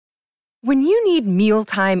When you need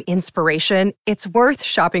mealtime inspiration, it's worth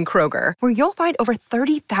shopping Kroger, where you'll find over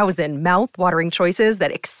 30,000 mouth-watering choices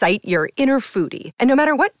that excite your inner foodie. And no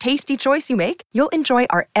matter what tasty choice you make, you'll enjoy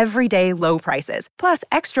our everyday low prices, plus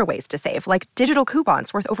extra ways to save, like digital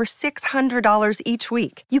coupons worth over $600 each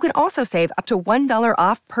week. You can also save up to $1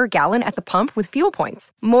 off per gallon at the pump with fuel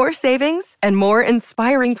points. More savings and more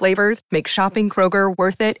inspiring flavors make shopping Kroger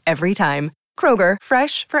worth it every time. Kroger,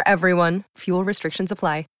 fresh for everyone. Fuel restrictions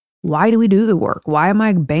apply. Why do we do the work? Why am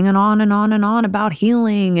I banging on and on and on about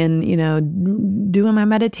healing and, doing my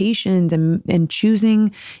meditations and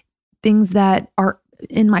choosing things that are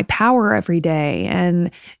in my power every day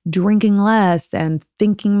and drinking less and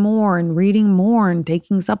thinking more and reading more and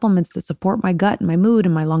taking supplements that support my gut and my mood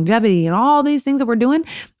and my longevity and all these things that we're doing?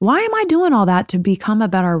 Why am I doing all that to become a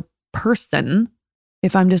better person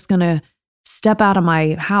if I'm just going to step out of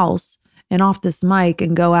my house and off this mic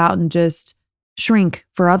and go out and just shrink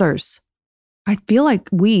for others? I feel like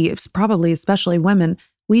it's probably especially women,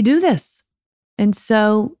 we do this. And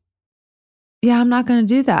so, I'm not going to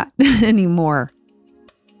do that anymore.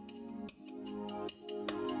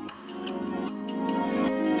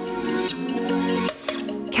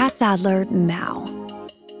 Catt Sadler now.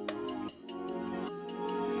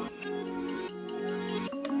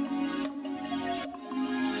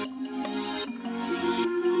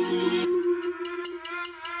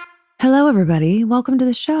 Hello, everybody. Welcome to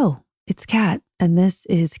the show. It's Catt, and this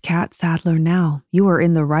is Catt Sadler Now. You are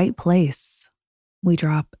in the right place. We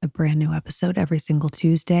drop a brand new episode every single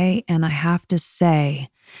Tuesday, and I have to say,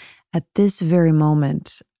 at this very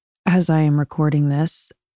moment, as I am recording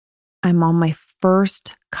this, I'm on my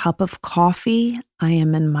first cup of coffee. I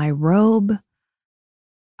am in my robe.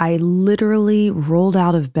 I literally rolled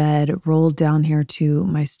out of bed, rolled down here to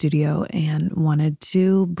my studio and wanted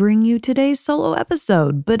to bring you today's solo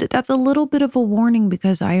episode. But that's a little bit of a warning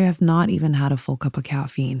because I have not even had a full cup of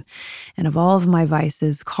caffeine. And of all of my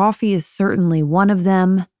vices, coffee is certainly one of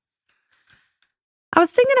them. I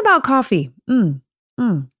was thinking about coffee.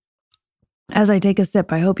 As I take a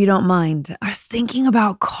sip, I hope you don't mind. I was thinking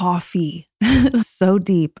about coffee. So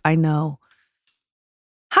deep, I know.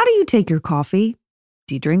 How do you take your coffee?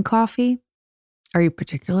 Do you drink coffee? Are you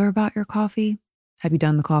particular about your coffee? Have you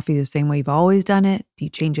done the coffee the same way you've always done it? Do you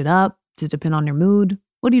change it up? Does it depend on your mood?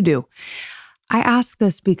 What do you do? I ask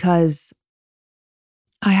this because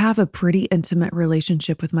I have a pretty intimate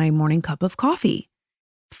relationship with my morning cup of coffee.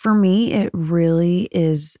 For me, it really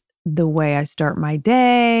is the way I start my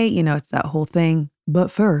day. It's that whole thing.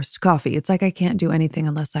 But first, coffee. It's like I can't do anything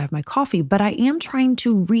unless I have my coffee. But I am trying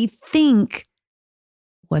to rethink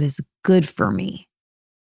what is good for me.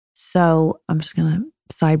 So I'm just going to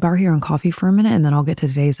sidebar here on coffee for a minute, and then I'll get to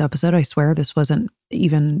today's episode. I swear this wasn't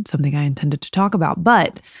even something I intended to talk about,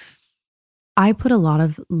 but I put a lot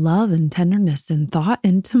of love and tenderness and thought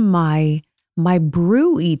into my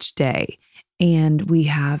brew each day. And we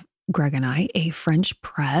have, Greg and I, a French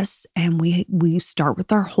press, and we start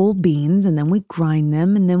with our whole beans, and then we grind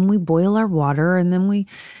them, and then we boil our water, and then we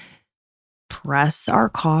press our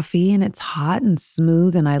coffee, and it's hot and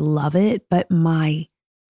smooth, and I love it. But my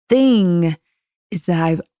thing is that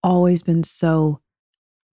I've always been so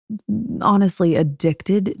honestly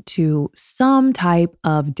addicted to some type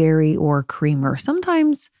of dairy or creamer,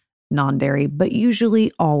 sometimes non-dairy, but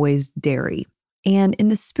usually always dairy. And in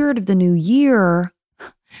the spirit of the new year,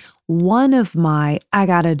 one of my I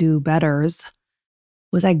gotta do betters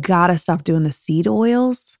was I gotta stop doing the seed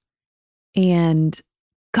oils. And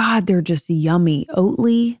God, they're just yummy.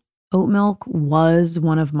 Oat milk was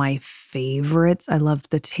one of my favorites. I loved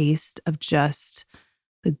the taste of just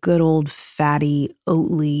the good old fatty,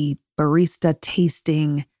 oatly, barista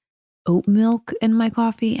tasting oat milk in my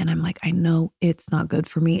coffee. And I'm like, I know it's not good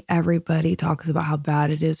for me. Everybody talks about how bad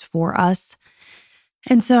it is for us.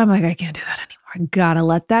 And so I'm like, I can't do that anymore. I gotta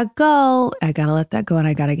let that go. And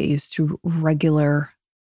I gotta get used to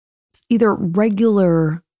either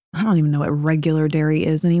regular, I don't even know what regular dairy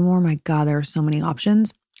is anymore. My God, there are so many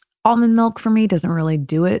options. Almond milk for me doesn't really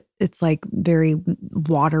do it. It's like very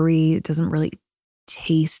watery. It doesn't really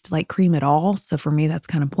taste like cream at all. So for me, that's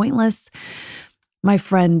kind of pointless. My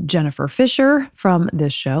friend Jennifer Fisher from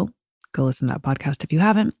this show, go listen to that podcast if you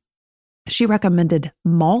haven't. She recommended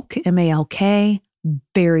Malk, M-A-L-K,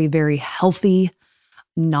 very, very healthy,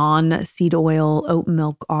 non-seed oil oat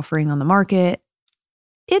milk offering on the market.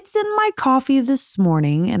 It's in my coffee this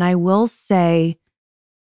morning, and I will say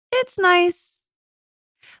it's nice.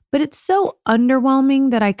 But it's so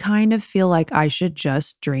underwhelming that I kind of feel like I should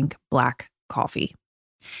just drink black coffee.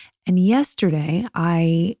 And yesterday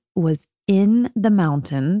I was in the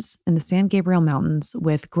mountains, in the San Gabriel Mountains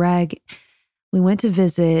with Greg. We went to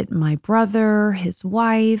visit my brother, his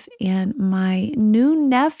wife, and my new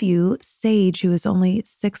nephew, Sage, who is only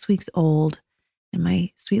 6 weeks old, and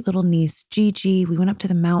my sweet little niece, Gigi. We went up to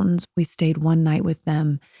the mountains. We stayed one night with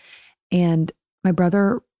them. And my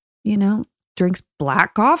brother, drinks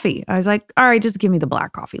black coffee. I was like, all right, just give me the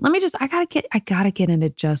black coffee. I gotta get into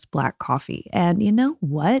just black coffee. And you know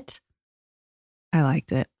what? I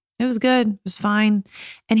liked it. It was good. It was fine.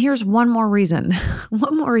 And here's one more reason.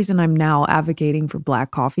 One more reason I'm now advocating for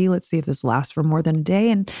black coffee. Let's see if this lasts for more than a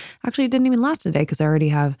day. And actually, it didn't even last a day because I already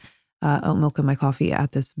have oat milk in my coffee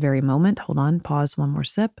at this very moment. Hold on, pause, one more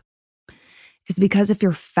sip. Is because if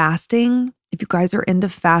you're fasting, if you guys are into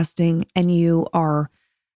fasting and you are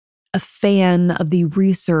a fan of the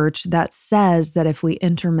research that says that if we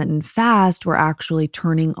intermittent fast, we're actually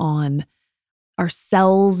turning on our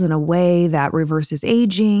cells in a way that reverses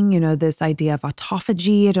aging, this idea of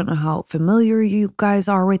autophagy. I don't know how familiar you guys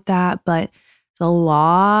are with that, but there's a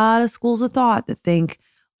lot of schools of thought that think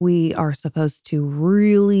we are supposed to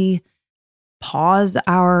really pause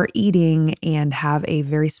our eating and have a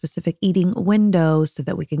very specific eating window so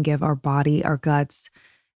that we can give our body, our guts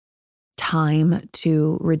time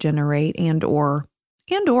to regenerate and or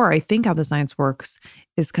I think how the science works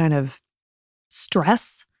is kind of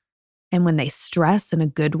stress. And when they stress in a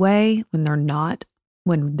good way, the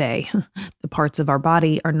parts of our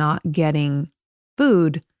body are not getting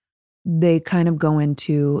food, they kind of go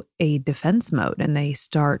into a defense mode and they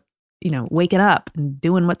start, waking up and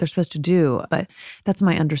doing what they're supposed to do. But that's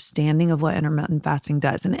my understanding of what intermittent fasting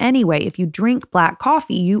does. And anyway, if you drink black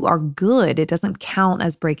coffee, you are good. It doesn't count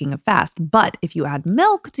as breaking a fast. But if you add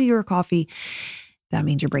milk to your coffee, that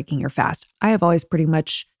means you're breaking your fast. I have always pretty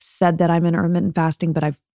much said that I'm intermittent fasting, but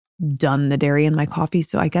I've done the dairy in my coffee.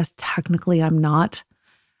 So I guess technically I'm not.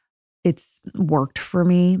 It's worked for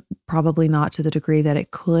me, probably not to the degree that it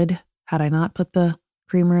could had I not put the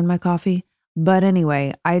creamer in my coffee. But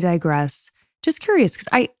anyway, I digress. Just curious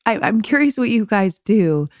because I'm curious what you guys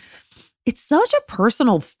do. It's such a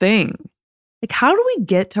personal thing. Like, how do we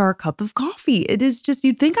get to our cup of coffee? It is just,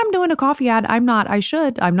 you'd think I'm doing a coffee ad. I'm not.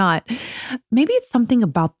 I'm not. Maybe it's something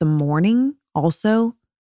about the morning also.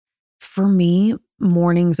 For me,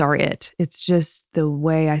 mornings are it. It's just the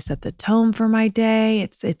way I set the tone for my day.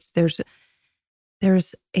 There's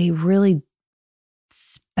a really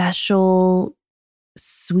special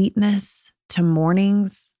sweetness to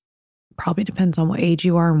mornings. Probably depends on what age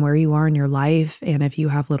you are and where you are in your life. And if you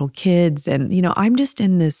have little kids and, I'm just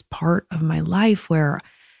in this part of my life where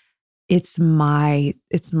it's my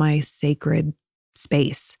sacred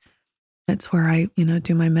space. It's where I,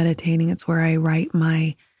 do my meditating. It's where I write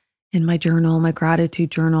in my journal, my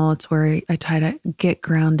gratitude journal. It's where I try to get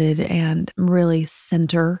grounded and really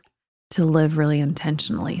center to live really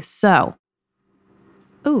intentionally. So,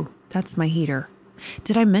 that's my heater.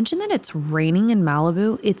 Did I mention that it's raining in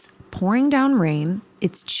Malibu? It's pouring down rain.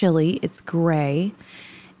 It's chilly. It's gray.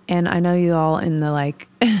 And I know you all in the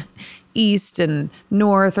east and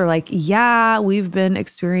north are like, yeah, we've been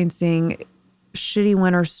experiencing shitty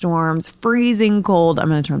winter storms, freezing cold. I'm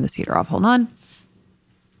going to turn this heater off. Hold on.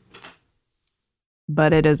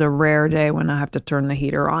 But it is a rare day when I have to turn the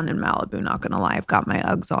heater on in Malibu. Not going to lie, I've got my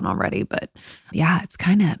Uggs on already. But yeah, it's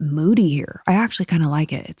kind of moody here. I actually kind of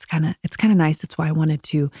like it. It's kind of nice. That's why I wanted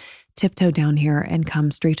to tiptoe down here and come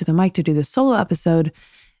straight to the mic to do this solo episode.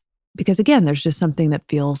 Because again, there's just something that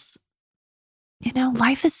feels,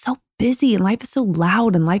 life is so busy and life is so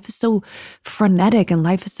loud and life is so frenetic and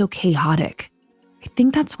life is so chaotic. I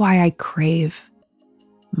think that's why I crave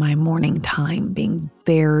my morning time being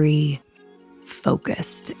very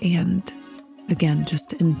focused and, again,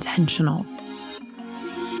 just intentional.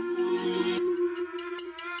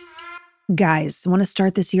 Guys, want to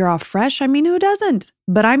start this year off fresh? I mean, who doesn't?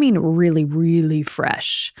 But I mean really, really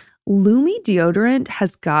fresh. Lumi deodorant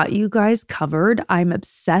has got you guys covered. I'm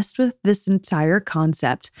obsessed with this entire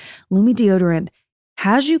concept. Lumi deodorant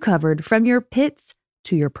has you covered from your pits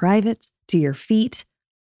to your privates to your feet,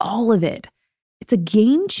 all of it. It's a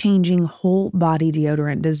game-changing whole body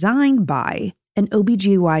deodorant designed by an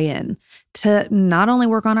OBGYN to not only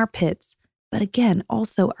work on our pits, but again,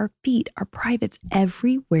 also our feet, our privates,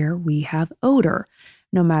 everywhere we have odor.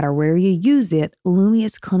 No matter where you use it, Lumi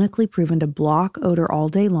is clinically proven to block odor all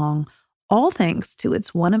day long, all thanks to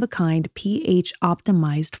its one-of-a-kind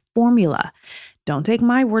pH-optimized formula. Don't take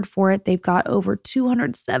my word for it. They've got over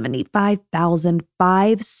 275,000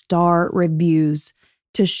 five-star reviews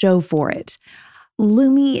to show for it.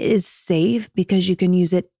 Lumi is safe because you can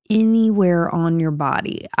use it anywhere on your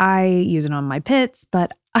body. I use it on my pits,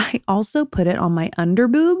 but I also put it on my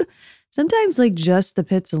underboob Sometimes like just the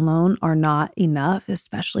pits alone are not enough,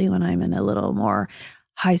 especially when I'm in a little more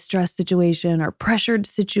high stress situation or pressured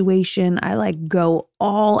situation. I like go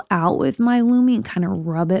all out with my Lumi and kind of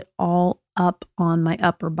rub it all up on my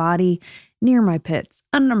upper body, near my pits,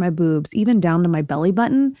 under my boobs, even down to my belly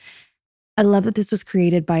button. I love that this was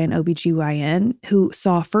created by an OBGYN who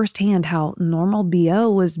saw firsthand how normal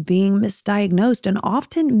BO was being misdiagnosed and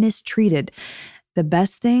often mistreated. The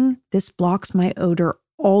best thing, this blocks my odor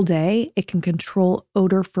all day. It can control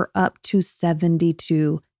odor for up to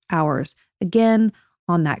 72 hours. Again,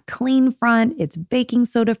 on that clean front, it's baking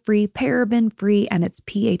soda free, paraben free, and it's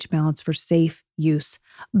pH balanced for safe use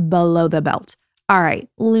below the belt. All right,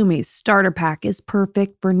 Lumi's starter pack is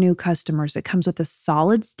perfect for new customers. It comes with a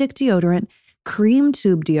solid stick deodorant, cream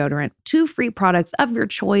tube deodorant, 2 free products of your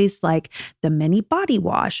choice like the mini body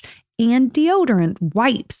wash and deodorant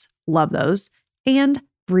wipes. Love those. And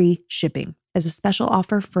free shipping. As a special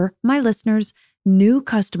offer for my listeners, new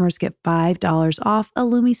customers get $5 off a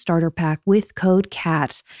Lumi starter pack with code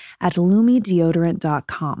CAT at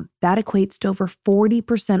lumideodorant.com. That equates to over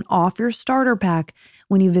 40% off your starter pack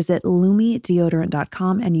when you visit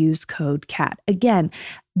lumideodorant.com and use code CAT. Again,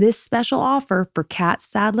 this special offer for Catt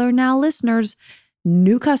Sadler Now listeners,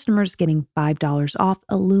 new customers getting $5 off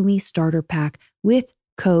a Lumi starter pack with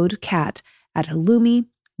code CAT at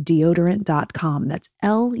lumideodorant.com. That's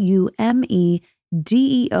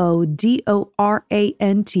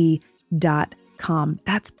lumideodorant.com.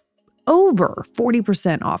 That's over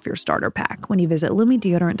 40% off your starter pack when you visit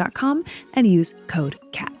lumideodorant.com and use code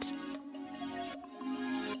CAT.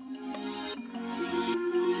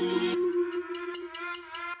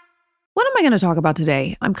 What am I going to talk about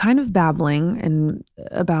today? I'm kind of babbling and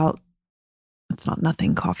about, it's not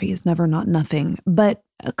nothing. Coffee is never not nothing, but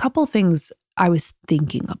a couple things I was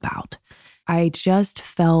thinking about. I just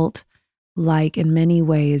felt like in many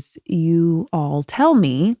ways you all tell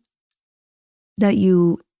me that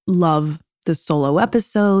you love the solo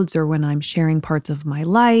episodes or when I'm sharing parts of my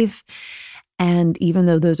life. And even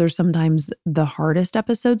though those are sometimes the hardest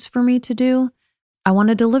episodes for me to do, I want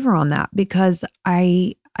to deliver on that because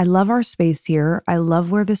I love our space here. I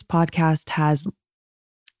love where this podcast has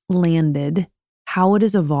landed, how it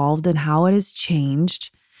has evolved and how it has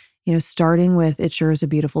changed. You know, starting with It Sure Is a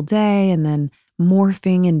Beautiful Day and then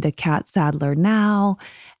morphing into Catt Sadler Now.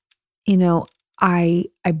 You know, I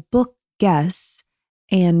book guests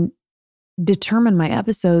and determine my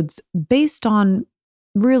episodes based on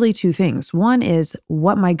really 2 things. One is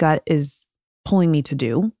what my gut is pulling me to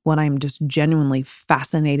do, what I'm just genuinely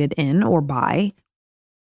fascinated in or by.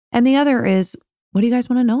 And the other is, what do you guys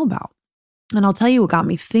want to know about? And I'll tell you what got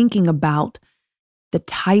me thinking about the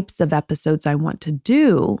types of episodes I want to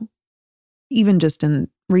do, even just in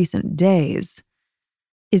recent days,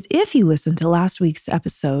 is if you listen to last week's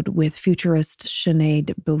episode with futurist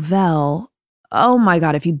Sinead Bovell. Oh my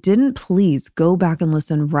God, if you didn't, please go back and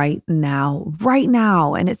listen right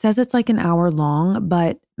now. And it says it's like an hour long,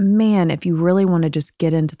 but man, if you really want to just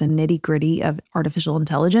get into the nitty gritty of artificial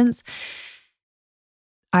intelligence,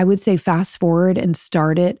 I would say fast forward and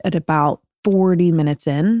start it at about 40 minutes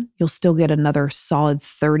in. You'll still get another solid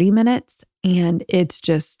 30 minutes. And it's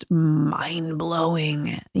just mind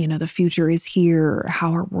blowing. You know, the future is here,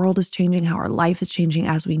 how our world is changing, how our life is changing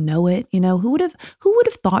as we know it. You know, who would have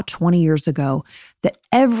thought 20 years ago that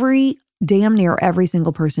damn near every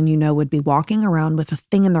single person you know would be walking around with a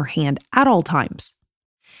thing in their hand at all times?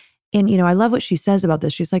 And, you know, I love what she says about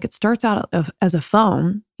this. She's like, it starts out as a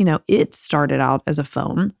phone. You know, it started out as a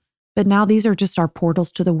phone. But now these are just our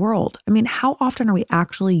portals to the world. I mean, how often are we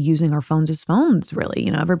actually using our phones as phones, really?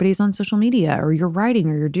 You know, everybody's on social media, or you're writing,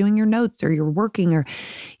 or you're doing your notes, or you're working, or,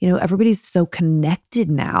 you know, everybody's so connected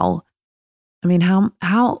now. I mean,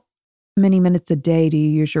 how many minutes a day do you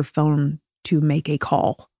use your phone to make a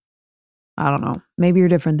call? I don't know. Maybe you're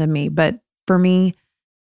different than me, but for me,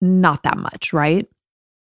 not that much, right?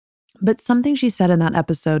 But something she said in that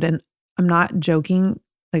episode, and I'm not joking,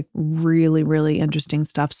 like really, really interesting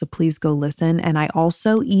stuff. So please go listen. And I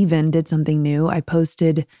also even did something new. I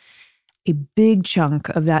posted a big chunk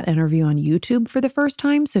of that interview on YouTube for the first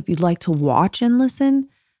time. So if you'd like to watch and listen,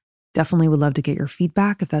 definitely would love to get your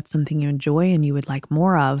feedback. If that's something you enjoy and you would like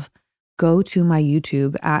more of, go to my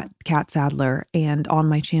YouTube at Catt Sadler. And on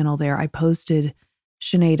my channel there, I posted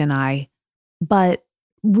Sinead and I, but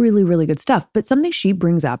really, really good stuff. But something she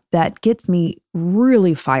brings up that gets me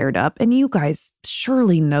really fired up, and you guys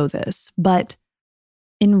surely know this, but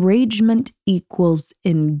enragement equals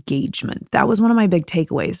engagement. That was one of my big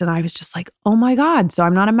takeaways. And I was just like, oh my God. So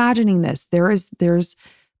I'm not imagining this. There's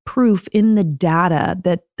proof in the data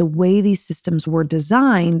that the way these systems were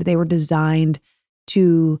designed, they were designed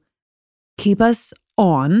to keep us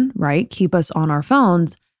on, right? Keep us on our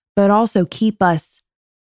phones, but also keep us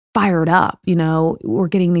fired up. We're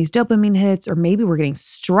getting these dopamine hits, or maybe we're getting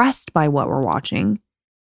stressed by what we're watching.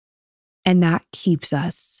 And that keeps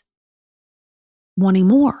us wanting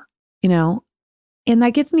more, and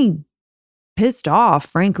that gets me pissed off,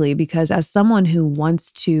 frankly, because as someone who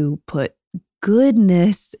wants to put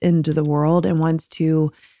goodness into the world and wants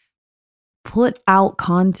to put out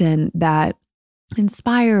content that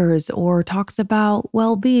inspires or talks about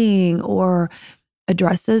well-being or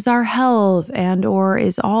addresses our health and or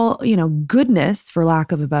is all, goodness, for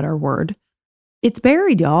lack of a better word, it's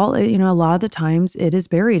buried, y'all. A lot of the times it is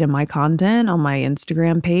buried in my content on my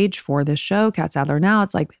Instagram page for this show, Catt Sadler Now.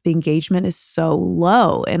 It's like the engagement is so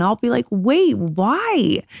low. And I'll be like, wait,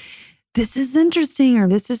 why? This is interesting, or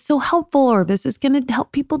this is so helpful, or this is going to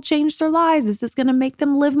help people change their lives. This is going to make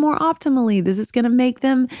them live more optimally. This is going to make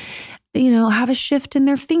them, have a shift in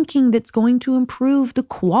their thinking that's going to improve the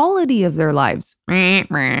quality of their lives.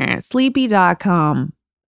 Sleepy.com,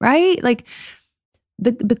 right? Like,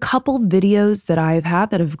 the couple videos that I've had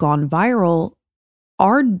that have gone viral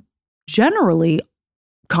are generally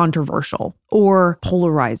controversial or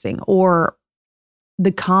polarizing, or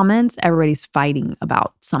the comments, everybody's fighting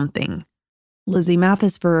about something. Lizzie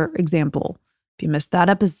Mathis, for example, if you missed that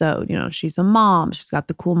episode, she's a mom. She's got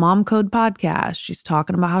the Cool Mom Code podcast. She's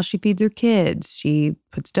talking about how she feeds her kids. She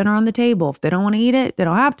puts dinner on the table. If they don't want to eat it, they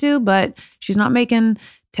don't have to, but she's not making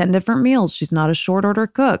 10 different meals. She's not a short order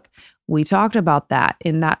cook. We talked about that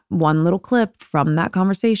in that one little clip from that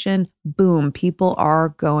conversation. Boom, people are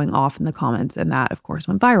going off in the comments, and that, of course,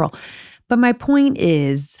 went viral. But my point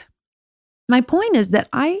is that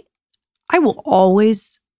I will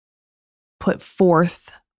always put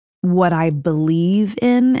forth what I believe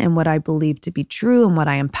in and what I believe to be true and what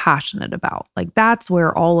I am passionate about. Like, that's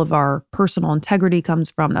where all of our personal integrity comes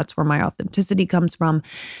from. That's where my authenticity comes from.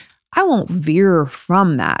 I won't veer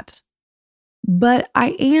from that. But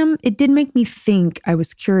it did make me think. I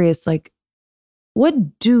was curious, like,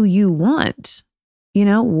 what do you want?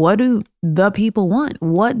 What do the people want?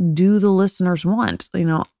 What do the listeners want?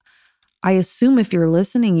 I assume if you're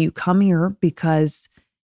listening, you come here because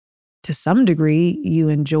to some degree you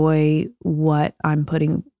enjoy what I'm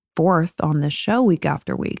putting forth on this show week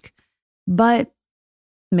after week. But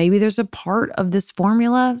maybe there's a part of this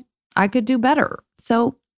formula I could do better.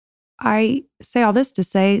 So I say all this to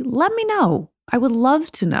say, let me know. I would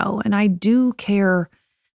love to know. And I do care.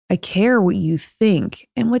 I care what you think.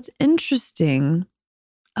 And what's interesting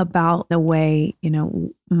about the way,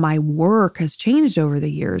 my work has changed over the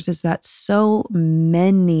years is that so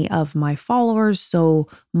many of my followers, so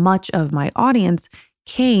much of my audience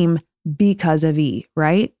came because of E,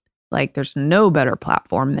 right? Like, there's no better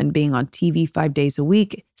platform than being on TV 5 days a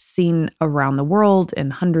week, seen around the world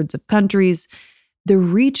in hundreds of countries. The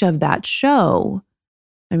reach of that show,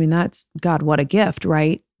 that's, God, what a gift,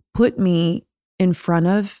 right? Put me in front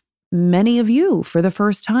of many of you for the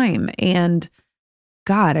first time. And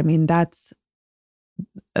God, that's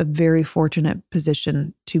a very fortunate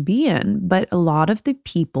position to be in. But a lot of the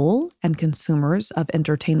people and consumers of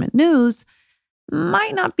entertainment news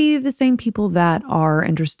might not be the same people that are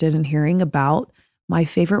interested in hearing about my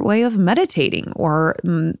favorite way of meditating, or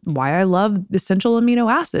why I love essential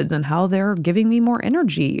amino acids and how they're giving me more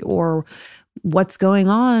energy, or what's going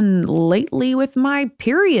on lately with my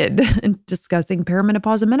period, and discussing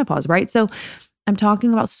perimenopause and menopause, right? So I'm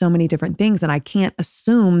talking about so many different things, and I can't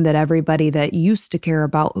assume that everybody that used to care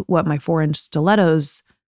about what my 4-inch stilettos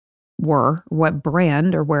were, what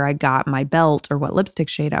brand, or where I got my belt, or what lipstick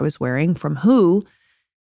shade I was wearing from who,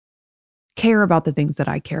 care about the things that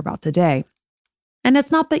I care about today. And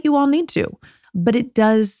it's not that you all need to, but it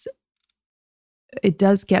does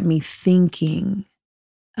get me thinking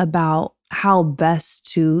about how best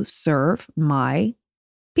to serve my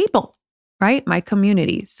people, right? My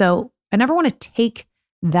community. So I never want to take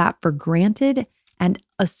that for granted and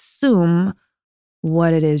assume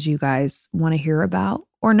what it is you guys want to hear about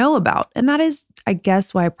or know about. And that is, I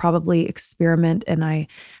guess, why I probably experiment and I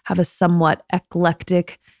have a somewhat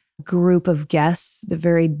eclectic group of guests, the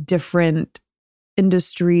very different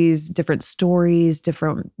industries, different stories,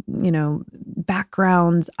 different,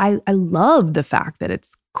 backgrounds. I love the fact that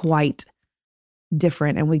it's quite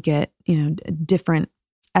different and we get, different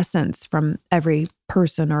essence from every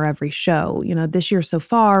person or every show. This year so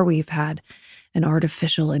far, we've had an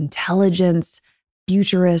artificial intelligence,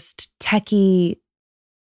 futurist, techie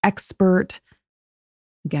expert.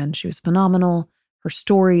 Again, she was phenomenal. Her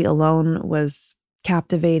story alone was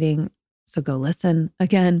captivating. So go listen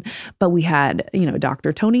again. But we had,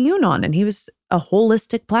 Dr. Tony Yoon on, and he was a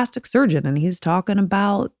holistic plastic surgeon, and he's talking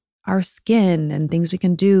about our skin and things we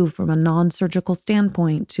can do from a non-surgical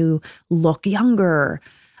standpoint to look younger.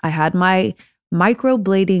 I had my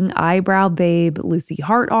microblading eyebrow babe, Lucy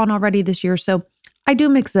Hart, on already this year. So I do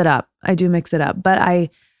mix it up. But I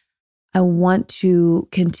want to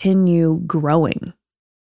continue growing.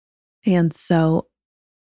 And so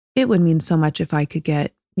it would mean so much if I could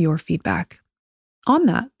get your feedback on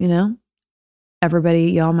that,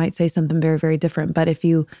 Everybody, y'all might say something very, very different. But if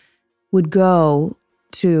you would go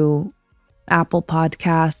to Apple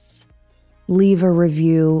Podcasts, leave a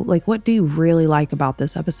review, like what do you really like about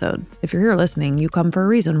this episode? If you're here listening, you come for a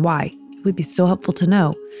reason. Why? It would be so helpful to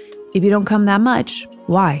know. If you don't come that much,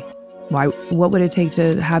 why? What would it take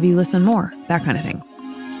to have you listen more? That kind of thing.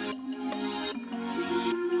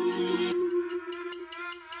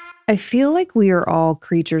 I feel like we are all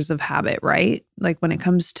creatures of habit, right? Like when it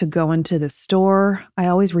comes to going to the store, I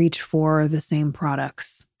always reach for the same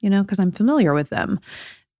products, because I'm familiar with them.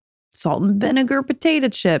 Salt and vinegar potato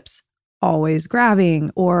chips, always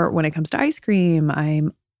grabbing. Or when it comes to ice cream,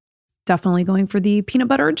 I'm definitely going for the peanut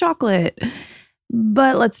butter and chocolate.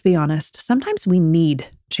 But let's be honest, sometimes we need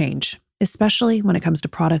change, especially when it comes to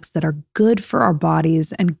products that are good for our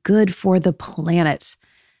bodies and good for the planet.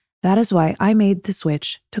 That is why I made the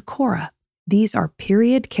switch to Cora. These are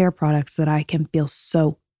period care products that I can feel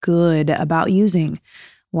so good about using.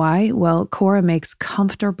 Why? Well, Cora makes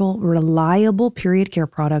comfortable, reliable period care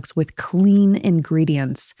products with clean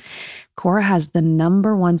ingredients. Cora has the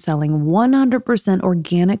 #1 selling 100%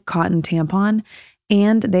 organic cotton tampon,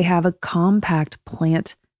 and they have a compact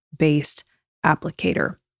plant-based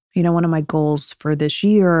applicator. One of my goals for this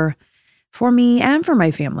year, for me and for my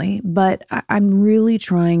family, but I'm really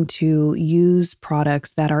trying to use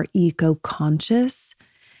products that are eco-conscious.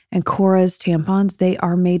 And Cora's tampons, they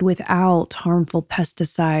are made without harmful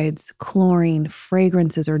pesticides, chlorine,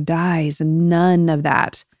 fragrances, or dyes, none of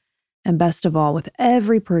that. And best of all, with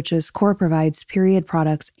every purchase, Cora provides period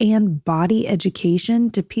products and body education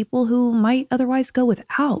to people who might otherwise go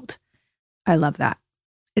without. I love that.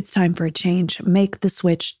 It's time for a change. Make the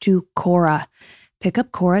switch to Cora. Pick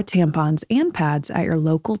up Cora tampons and pads at your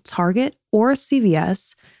local Target or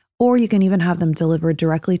CVS, or you can even have them delivered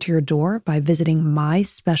directly to your door by visiting my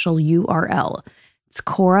special URL. It's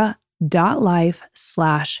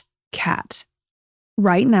cora.life/cat.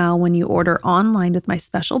 Right now, when you order online with my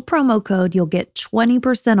special promo code, you'll get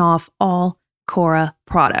 20% off all Cora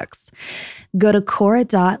products. Go to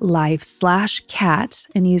cora.life/cat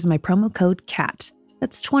and use my promo code CAT.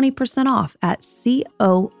 That's 20% off at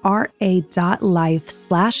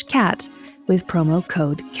cora.life/cat with promo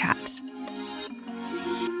code CAT.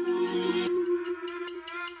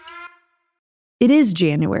 It is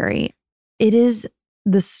January. It is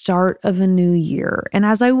the start of a new year. And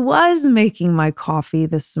as I was making my coffee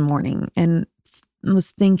this morning and was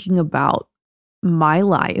thinking about my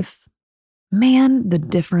life, man, the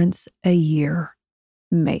difference a year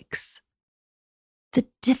makes. The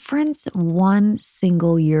difference one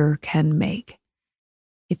single year can make.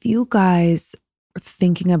 If you guys are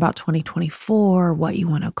thinking about 2024, what you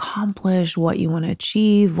want to accomplish, what you want to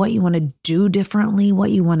achieve, what you want to do differently,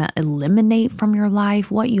 what you want to eliminate from your life,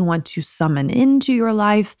 what you want to summon into your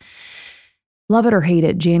life, love it or hate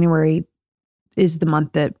it, January is the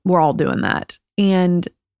month that we're all doing that. And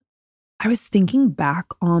I was thinking back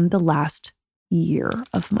on the last year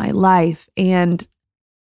of my life, and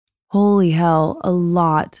holy hell, a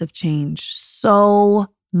lot of change. So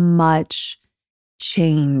much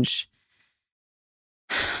change.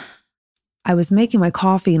 I was making my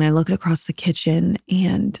coffee and I looked across the kitchen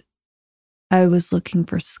and I was looking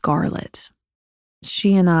for Scarlett.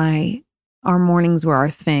 She and I, our mornings were our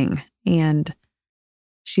thing. And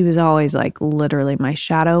she was always like literally my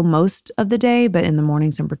shadow most of the day, but in the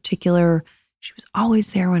mornings in particular, she was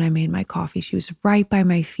always there when I made my coffee. She was right by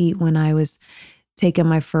my feet when I was taking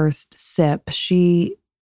my first sip. She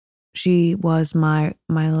was my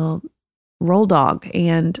little roll dog.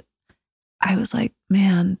 And I was like,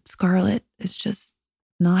 man, Scarlett is just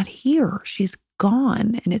not here. She's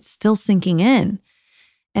gone and it's still sinking in.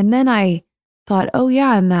 And then I thought, oh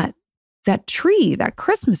yeah, and that tree, that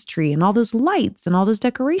Christmas tree and all those lights and all those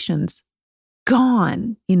decorations,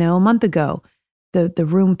 gone. A month ago, the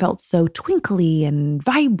room felt so twinkly and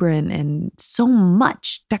vibrant and so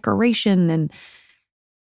much decoration and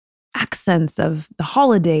accents of the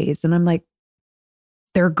holidays. And I'm like,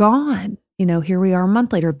 they're gone. Here we are a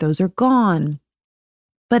month later, those are gone.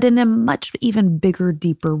 But in a much even bigger,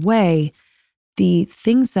 deeper way, the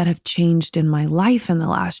things that have changed in my life in the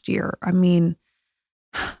last year. I mean,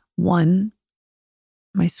 one,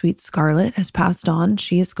 my sweet Scarlett has passed on.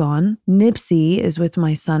 She is gone. Nipsey is with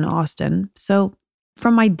my son, Austin. So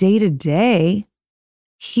from my day to day,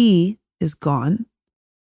 he is gone.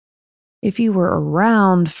 If you were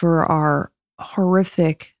around for our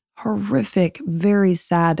horrific, very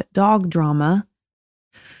sad dog drama,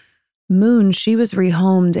 Moon, she was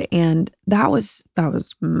rehomed, and that was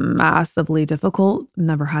massively difficult.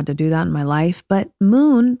 Never had to do that in my life, but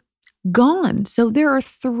Moon gone. So there are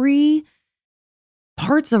 3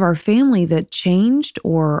 parts of our family that changed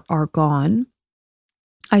or are gone.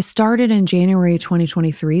 I started in January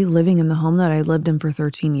 2023 living in the home that I lived in for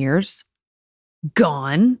 13 years.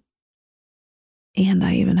 Gone. And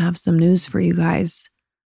I even have some news for you guys.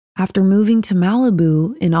 After moving to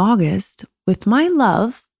Malibu in August with my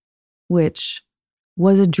love, which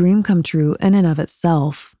was a dream come true in and of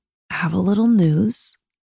itself, I have a little news.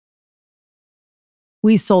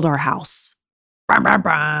 We sold our house. Bah, bah,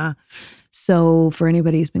 bah. So for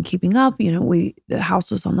anybody who's been keeping up, the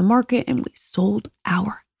house was on the market and we sold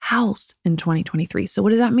our house in 2023. So what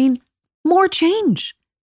does that mean? More change.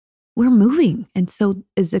 We're moving. And so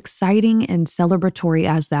as exciting and celebratory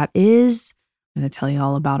as that is, I'm going to tell you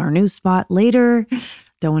all about our new spot later.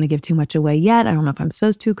 Don't want to give too much away yet. I don't know if I'm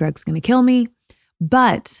supposed to. Greg's going to kill me.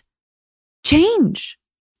 But change.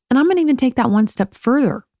 And I'm going to even take that one step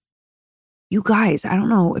further. You guys, I don't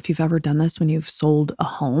know if you've ever done this when you've sold a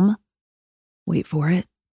home. Wait for it.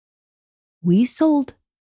 We sold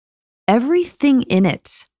everything in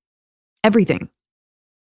it. Everything.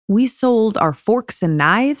 We sold our forks and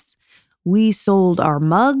knives. We sold our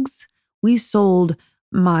mugs. We sold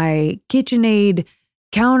my KitchenAid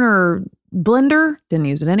counter blender. Didn't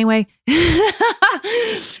use it anyway.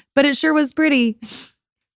 But it sure was pretty.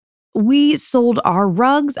 We sold our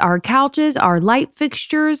rugs, our couches, our light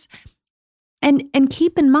fixtures. And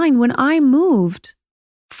keep in mind, when I moved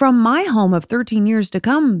from my home of 13 years to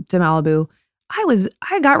come to Malibu,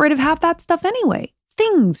 I got rid of half that stuff anyway.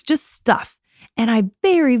 Things, just stuff. And I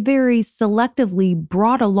very, very selectively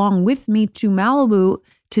brought along with me to Malibu,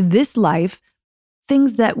 to this life,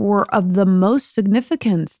 things that were of the most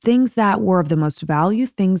significance, things that were of the most value,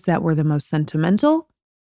 things that were the most sentimental.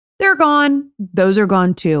 They're gone. Those are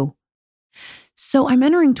gone too. So I'm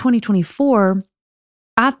entering 2024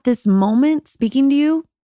 at this moment, speaking to you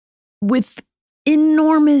with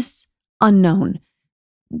enormous unknown,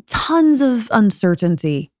 tons of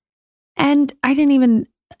uncertainty. And I didn't even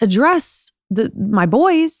address my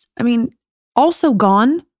boys. I mean, also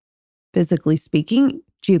gone, physically speaking,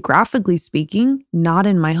 geographically speaking, not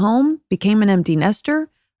in my home, became an empty nester.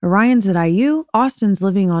 Orion's at IU. Austin's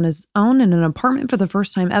living on his own in an apartment for the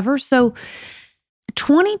first time ever. So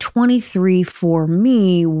 2023 for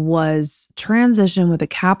me was transition with a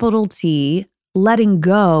capital T, letting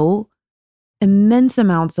go, immense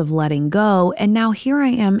amounts of letting go. And now here I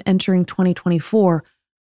am entering 2024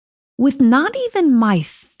 with not even my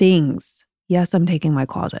things. Yes, I'm taking my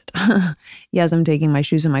closet. Yes, I'm taking my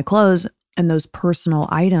shoes and my clothes and those personal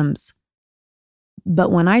items.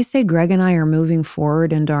 But when I say Greg and I are moving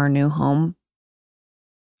forward into our new home,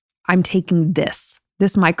 I'm taking this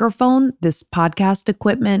microphone, this podcast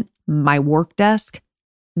equipment, my work desk.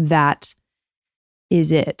 That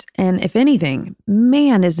is it. And if anything,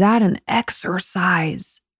 man, is that an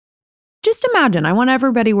exercise. Just imagine, I want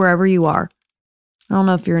everybody wherever you are. I don't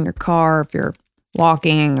know if you're in your car, if you're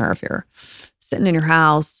walking, or if you're sitting in your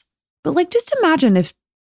house, but just imagine if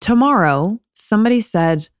tomorrow somebody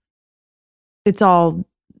said, it's all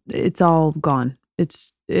gone.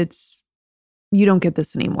 It's you don't get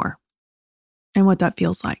this anymore. And what that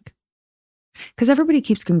feels like. Because everybody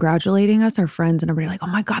keeps congratulating us, our friends, and everybody like,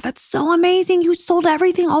 oh my God, that's so amazing. You sold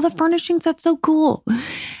everything, all the furnishings. That's so cool.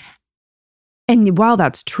 And while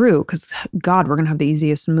that's true, because God, we're going to have the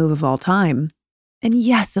easiest move of all time. And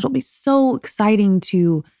yes, it'll be so exciting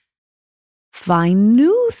to find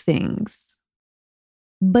new things.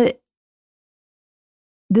 But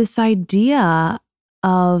this idea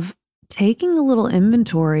of taking a little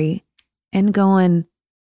inventory and going,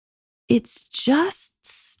 it's just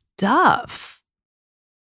stuff.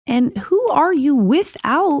 And who are you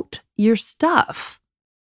without your stuff?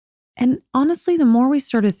 And honestly, the more we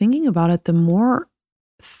started thinking about it, the more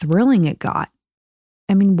thrilling it got.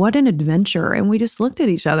 I mean, what an adventure. And we just looked at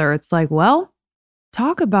each other. It's like, well,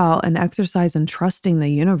 talk about an exercise in trusting the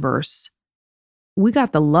universe. We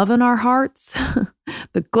got the love in our hearts,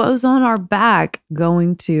 the clothes on our back,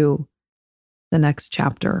 going to the next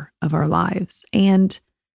chapter of our lives. And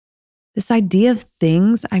this idea of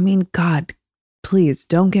things, I mean, God, please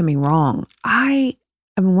don't get me wrong.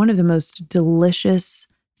 One of the most delicious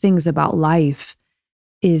things about life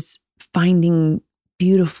is finding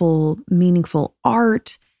beautiful, meaningful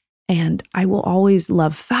art. And I will always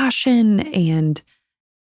love fashion and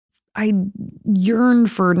I yearn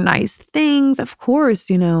for nice things. Of course,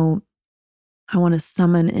 I want to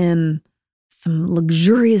summon in some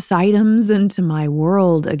luxurious items into my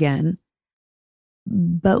world again.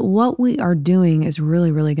 But what we are doing is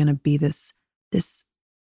really, really going to be this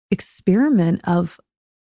experiment of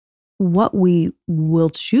what we will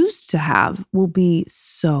choose to have will be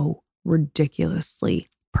so ridiculously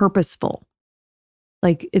purposeful.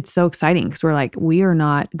 Like, it's so exciting because we're like, we are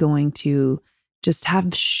not going to just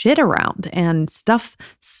have shit around and stuff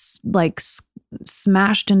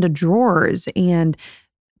smashed into drawers and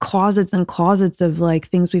closets and closets of like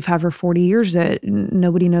things we've had for 40 years that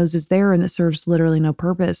nobody knows is there and that serves literally no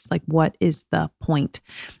purpose. Like, what is the point?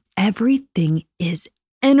 Everything is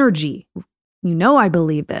energy. I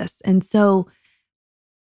believe this. And so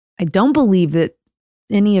I don't believe that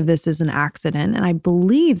any of this is an accident. And I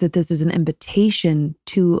believe that this is an invitation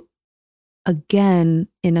to, again,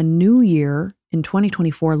 in a new year, in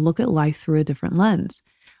 2024, look at life through a different lens.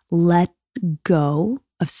 Let go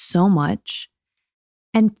of so much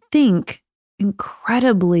and think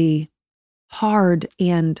incredibly hard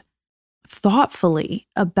and thoughtfully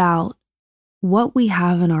about what we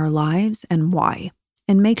have in our lives and why,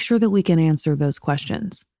 and make sure that we can answer those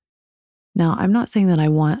questions. Now, I'm not saying that I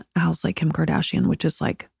want a house like Kim Kardashian, which is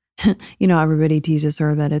like, everybody teases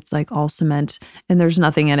her that it's like all cement and there's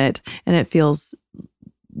nothing in it and it feels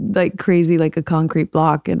like crazy, like a concrete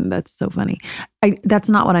block. And that's so funny. That's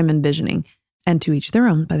not what I'm envisioning. And to each their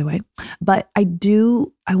own, by the way. But I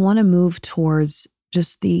want to move towards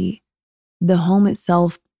just the home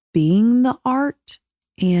itself being the art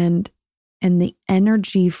and the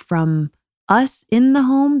energy from us in the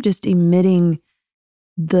home just emitting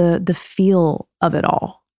the feel of it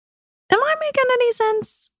all. Am I making any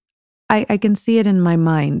sense? I can see it in my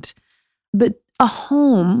mind. But a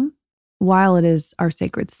home, while it is our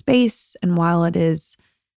sacred space and while it is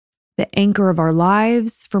the anchor of our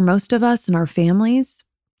lives for most of us and our families,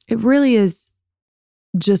 it really is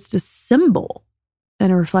just a symbol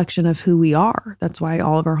and a reflection of who we are. That's why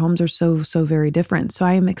all of our homes are so, so very different. So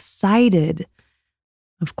I am excited.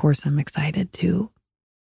 Of course, I'm excited to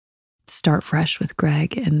start fresh with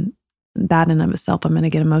Greg, and that in of itself, I'm going to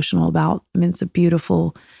get emotional about. I mean, it's a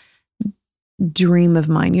beautiful dream of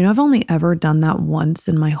mine. I've only ever done that once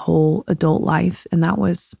in my whole adult life, and that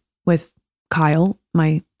was with Kyle,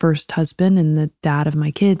 my first husband and the dad of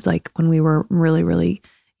my kids. Like, when we were really, really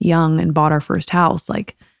young and bought our first house,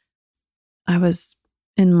 like I was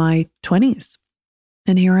in my 20s,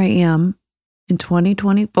 and here I am in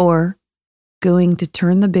 2024 going to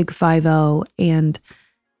turn the big 5-0 and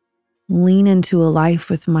lean into a life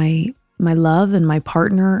with my love and my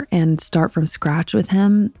partner and start from scratch with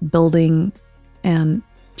him, building and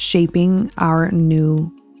shaping our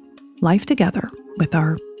new life together with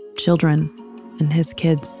our children and his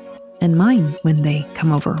kids and mine when they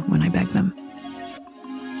come over, when I beg them.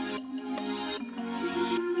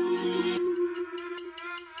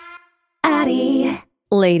 Addie.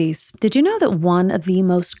 Ladies, did you know that one of the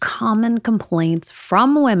most common complaints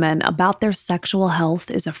from women about their sexual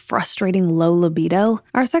health is a frustrating low libido?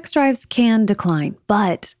 Our sex drives can decline,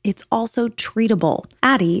 but it's also treatable.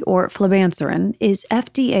 Addie, or flibanserin, is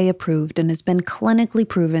FDA approved and has been clinically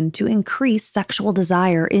proven to increase sexual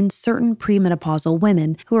desire in certain premenopausal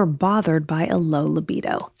women who are bothered by a low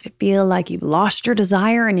libido. If you feel like you've lost your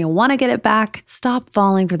desire and you want to get it back, stop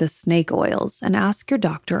falling for the snake oils and ask your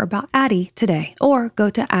doctor about Addie today, or go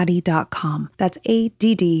to Addie.com. That's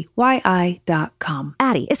ADDYI.com.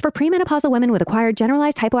 Addie is for premenopausal women with acquired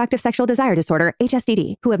generalized hypoactive sexual desire disorder,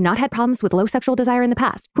 HSDD, who have not had problems with low sexual desire in the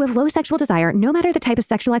past, who have low sexual desire no matter the type of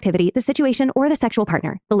sexual activity, the situation, or the sexual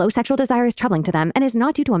partner. The low sexual desire is troubling to them and is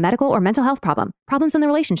not due to a medical or mental health problem, problems in the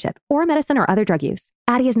relationship, or medicine or other drug use.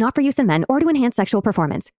 Addie is not for use in men or to enhance sexual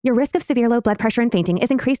performance. Your risk of severe low blood pressure and fainting is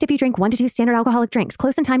increased if you drink 1 to 2 standard alcoholic drinks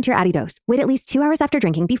close in time to your Addie dose. Wait at least 2 hours after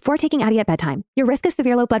drinking before taking Addie at bedtime. Your risk of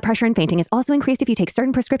severe low blood pressure and fainting is also increased if you take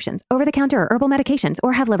certain prescriptions, over-the-counter or herbal medications,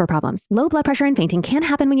 or have liver problems. Low blood pressure and fainting can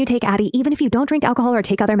happen when you take Addie even if you don't drink alcohol or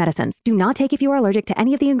take other medicines. Do not take if you are allergic to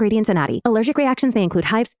any of the ingredients in Addie. Allergic reactions may include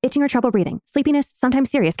hives, itching or trouble breathing. Sleepiness, sometimes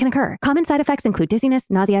serious, can occur. Common side effects include dizziness,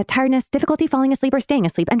 nausea, tiredness, difficulty falling asleep or staying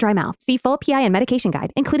asleep, and dry mouth. See full PI and medication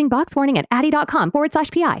guide, including box warning at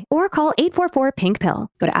addie.com/PI, or call 844-PINK-PILL.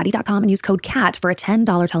 Go to Addie.com and use code CAT for a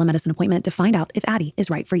 $10 telemedicine appointment to find out if Addie is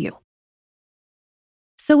right for you.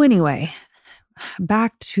 So anyway,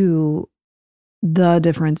 back to the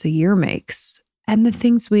difference a year makes and the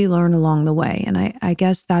things we learn along the way. And I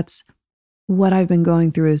guess that's what I've been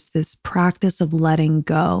going through, is this practice of letting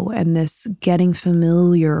go and this getting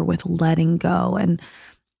familiar with letting go. And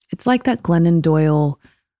it's like that Glennon Doyle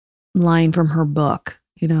line from her book,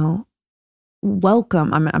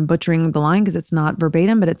 welcome. I'm butchering the line because it's not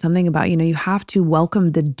verbatim, but it's something about, you have to welcome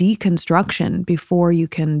the deconstruction before you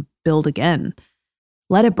can build again.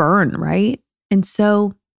 Let it burn, right? And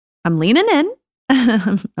so I'm leaning in.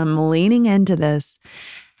 I'm leaning into this.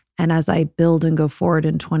 And as I build and go forward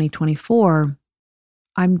in 2024,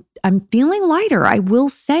 I'm feeling lighter. I will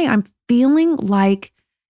say I'm feeling light,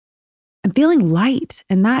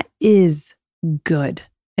 and that is good.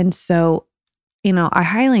 And so, I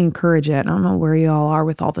highly encourage it. I don't know where you all are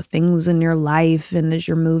with all the things in your life and as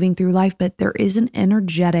you're moving through life, but there is an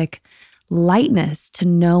energetic lightness to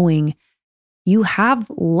knowing you have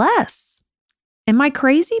less. Am I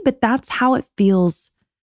crazy? But that's how it feels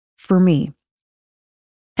for me.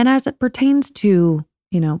 And as it pertains to,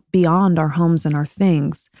 beyond our homes and our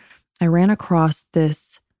things, I ran across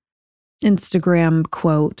this Instagram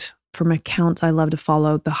quote from an account I love to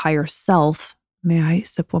follow, The Higher Self. May I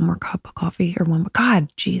sip one more cup of coffee or one more?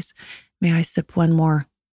 God, geez. May I sip one more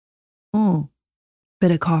bit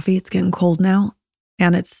of coffee? It's getting cold now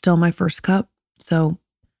and it's still my first cup. So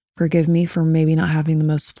forgive me for maybe not having the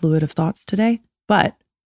most fluid of thoughts today. But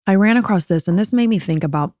I ran across this and this made me think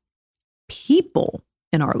about people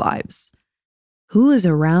in our lives. Who is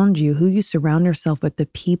around you? Who you surround yourself with, the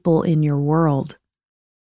people in your world.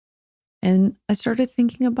 And I started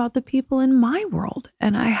thinking about the people in my world.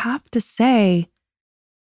 And I have to say,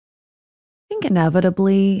 I think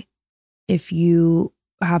inevitably, if you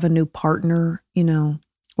have a new partner,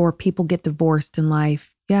 or people get divorced in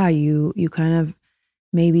life, you kind of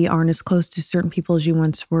maybe aren't as close to certain people as you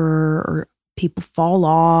once were, or people fall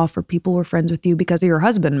off, or people were friends with you because of your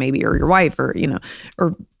husband, maybe, or your wife, or,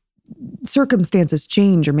 or circumstances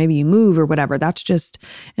change, or maybe you move or whatever. That's just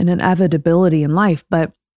an inevitability in life.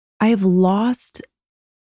 But I have lost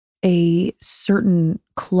a certain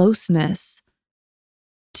closeness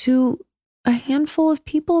to a handful of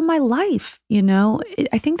people in my life.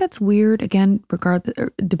 I think that's weird. Again,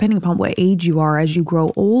 depending upon what age you are, as you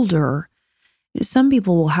grow older, some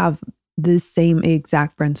people will have the same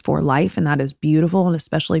exact friends for life, and that is beautiful. And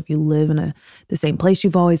especially if you live in the same place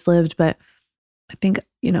you've always lived. But I think,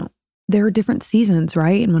 there are different seasons,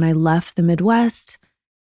 right? And when I left the Midwest,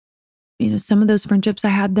 some of those friendships I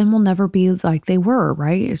had then will never be like they were,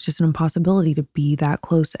 right? It's just an impossibility to be that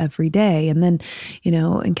close every day. And then,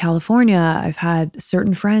 in California, I've had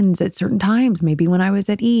certain friends at certain times, maybe when I was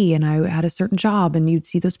at E and I had a certain job, and you'd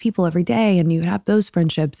see those people every day and you'd have those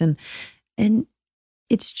friendships. And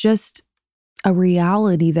it's just a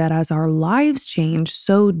reality that as our lives change,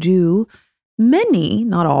 so do many,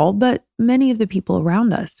 not all, but many of the people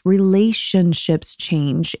around us. Relationships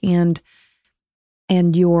change,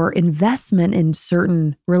 and your investment in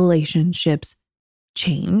certain relationships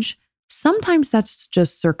change. Sometimes that's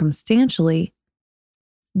just circumstantially.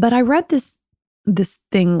 But I read this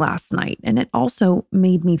thing last night, and it also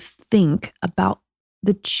made me think about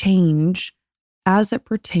the change as it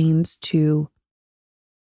pertains to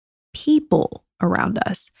people around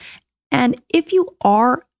us. And if you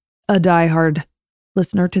are a diehard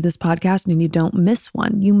listener to this podcast and you don't miss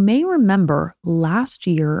one, you may remember last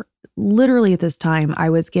year, literally at this time, I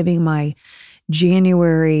was giving my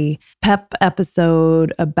January pep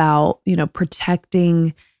episode about,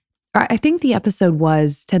 protecting. I think the episode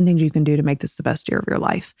was 10 things you can do to make this the best year of your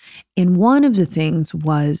life. And one of the things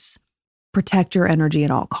was protect your energy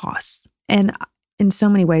at all costs. And in so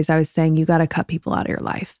many ways, I was saying, you got to cut people out of your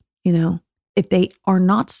life. If they are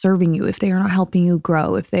not serving you, if they are not helping you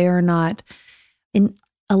grow, if they are not in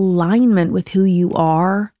alignment with who you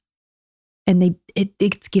are, and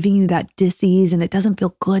it's giving you that dis-ease and it doesn't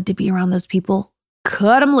feel good to be around those people,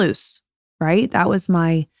 cut them loose, right? That was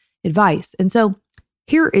my advice. And so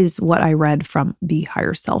here is what I read from The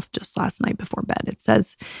Higher Self just last night before bed. It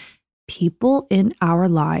says, people in our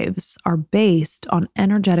lives are based on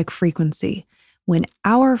energetic frequency. When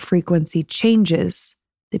our frequency changes,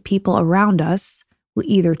 the people around us will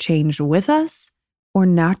either change with us or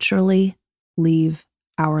naturally leave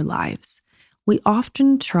our lives. We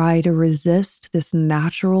often try to resist this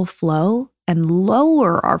natural flow and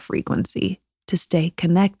lower our frequency to stay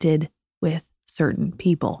connected with certain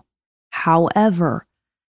people. However,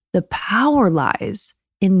 the power lies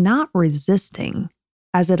in not resisting,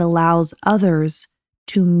 as it allows others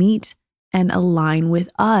to meet and align with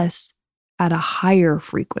us at a higher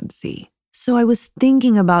frequency. So I was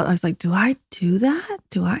thinking about, I was like, do I do that?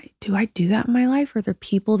 Do I do that in my life? Are there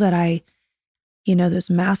people that those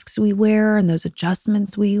masks we wear and those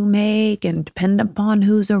adjustments we make, and depend upon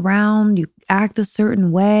who's around, you act a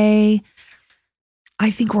certain way.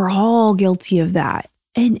 I think we're all guilty of that.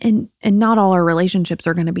 And not all our relationships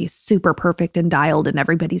are going to be super perfect and dialed and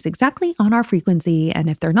everybody's exactly on our frequency. And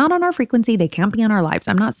if they're not on our frequency, they can't be in our lives.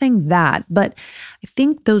 I'm not saying that, but I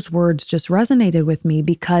think those words just resonated with me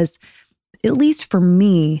because, at least for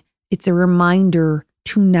me, it's a reminder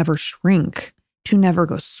to never shrink, to never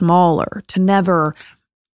go smaller, to never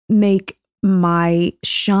make my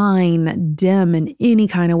shine dim in any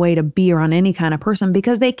kind of way to be around any kind of person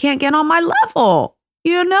because they can't get on my level.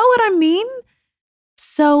 You know what I mean?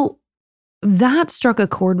 So that struck a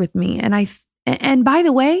chord with me. And by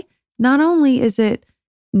the way, not only is it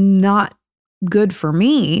not good for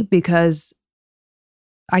me because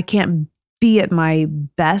I can't be at my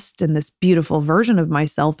best in this beautiful version of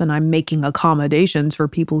myself and I'm making accommodations for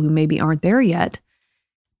people who maybe aren't there yet.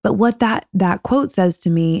 But what that quote says to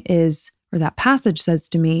me is, or that passage says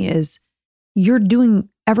to me is, you're doing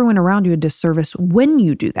everyone around you a disservice when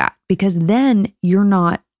you do that, because then you're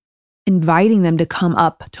not inviting them to come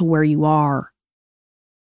up to where you are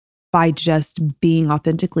by just being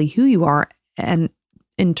authentically who you are, and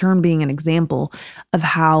in turn being an example of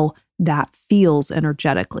how that feels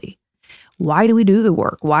energetically. Why do we do the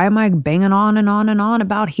work? Why am I banging on and on and on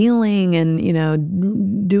about healing and,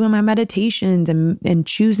 doing my meditations and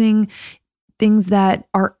choosing things that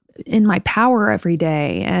are in my power every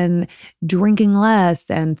day and drinking less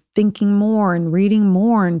and thinking more and reading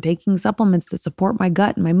more and taking supplements that support my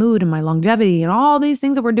gut and my mood and my longevity and all these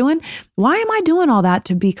things that we're doing? Why am I doing all that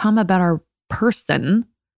to become a better person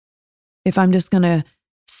if I'm just going to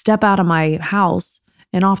step out of my house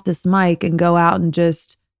and off this mic and go out and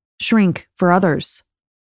just shrink for others?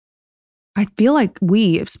 I feel like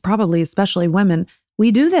it's probably especially women,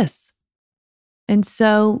 we do this. And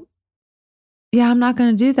so, yeah, I'm not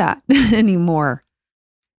going to do that anymore.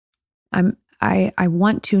 I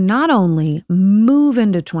want to not only move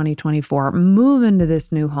into 2024, move into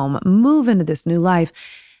this new home, move into this new life,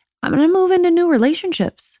 I'm going to move into new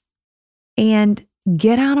relationships and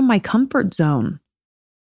get out of my comfort zone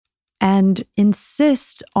and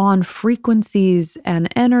insist on frequencies and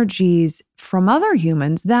energies from other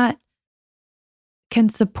humans that can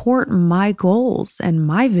support my goals and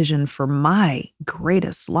my vision for my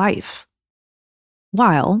greatest life.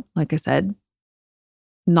 While, like I said,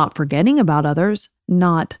 not forgetting about others,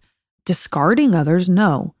 not discarding others,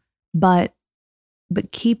 no, but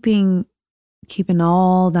keeping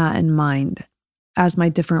all that in mind as my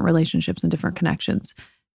different relationships and different connections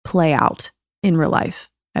play out in real life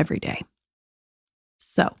every day.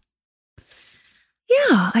 So,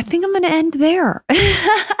 yeah, I think I'm going to end there.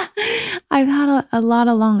 I've had a lot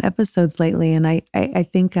of long episodes lately, and I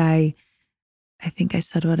think I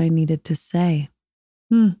said what I needed to say.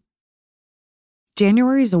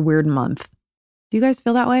 January is a weird month. Do you guys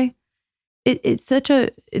feel that way? It's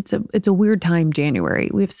a weird time, January.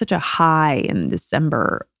 We have such a high in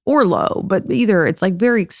December, or low, but either it's like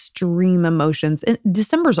very extreme emotions. And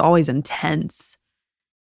December's always intense.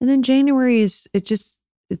 And then January it's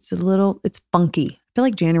funky. I feel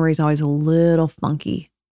like January is always a little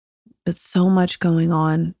funky. But so much going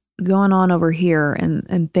on over here.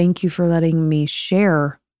 And thank you for letting me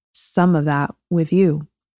share some of that with you.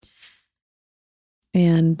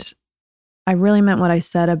 And I really meant what I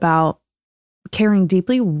said about caring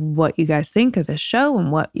deeply what you guys think of this show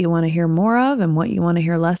and what you want to hear more of and what you want to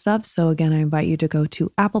hear less of. So again, I invite you to go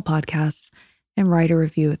to Apple Podcasts and write a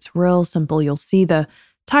review. It's real simple. You'll see the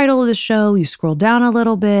title of the show. You scroll down a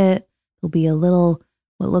little bit. There'll be a little,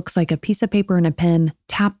 what looks like a piece of paper and a pen.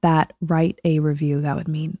 Tap that, write a review. That would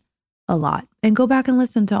mean a lot. And go back and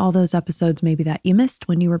listen to all those episodes maybe that you missed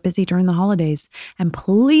when you were busy during the holidays. And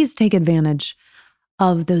please take advantage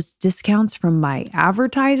of those discounts from my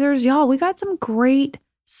advertisers. Y'all, we got some great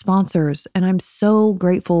sponsors and I'm so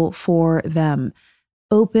grateful for them.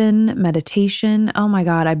 Open meditation. Oh my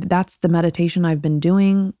God, that's the meditation I've been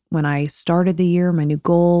doing when I started the year. My new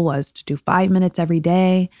goal was to do 5 minutes every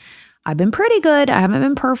day. I've been pretty good. I haven't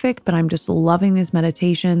been perfect, but I'm just loving these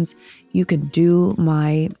meditations. You can do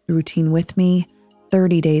my routine with me,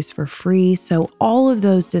 30 days for free. So all of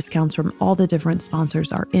those discounts from all the different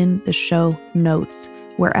sponsors are in the show notes,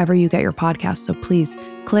 wherever you get your podcasts. So please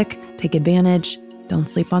click, take advantage. Don't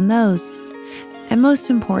sleep on those. And most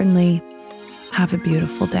importantly, have a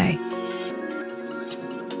beautiful day.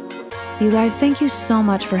 You guys, thank you so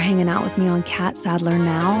much for hanging out with me on Catt Sadler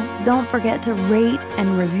Now. Don't forget to rate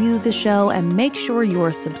and review the show and make sure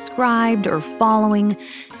you're subscribed or following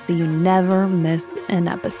so you never miss an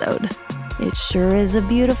episode. It sure is a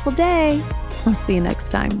beautiful day. I'll see you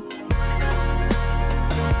next time.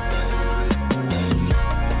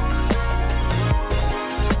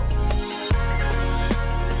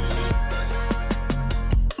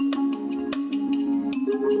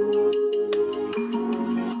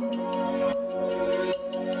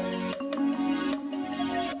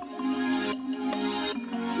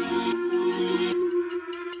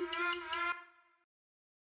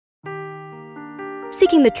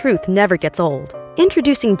 Seeking the truth never gets old.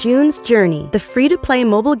 Introducing June's Journey, the free-to-play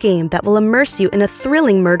mobile game that will immerse you in a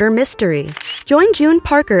thrilling murder mystery. Join June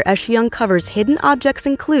Parker as she uncovers hidden objects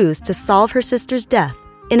and clues to solve her sister's death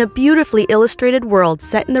in a beautifully illustrated world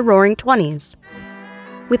set in the Roaring '20s.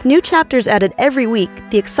 With new chapters added every week,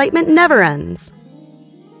 the excitement never ends.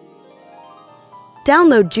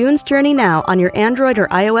 Download June's Journey now on your Android or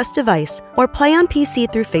iOS device, or play on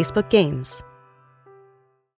PC through Facebook Games.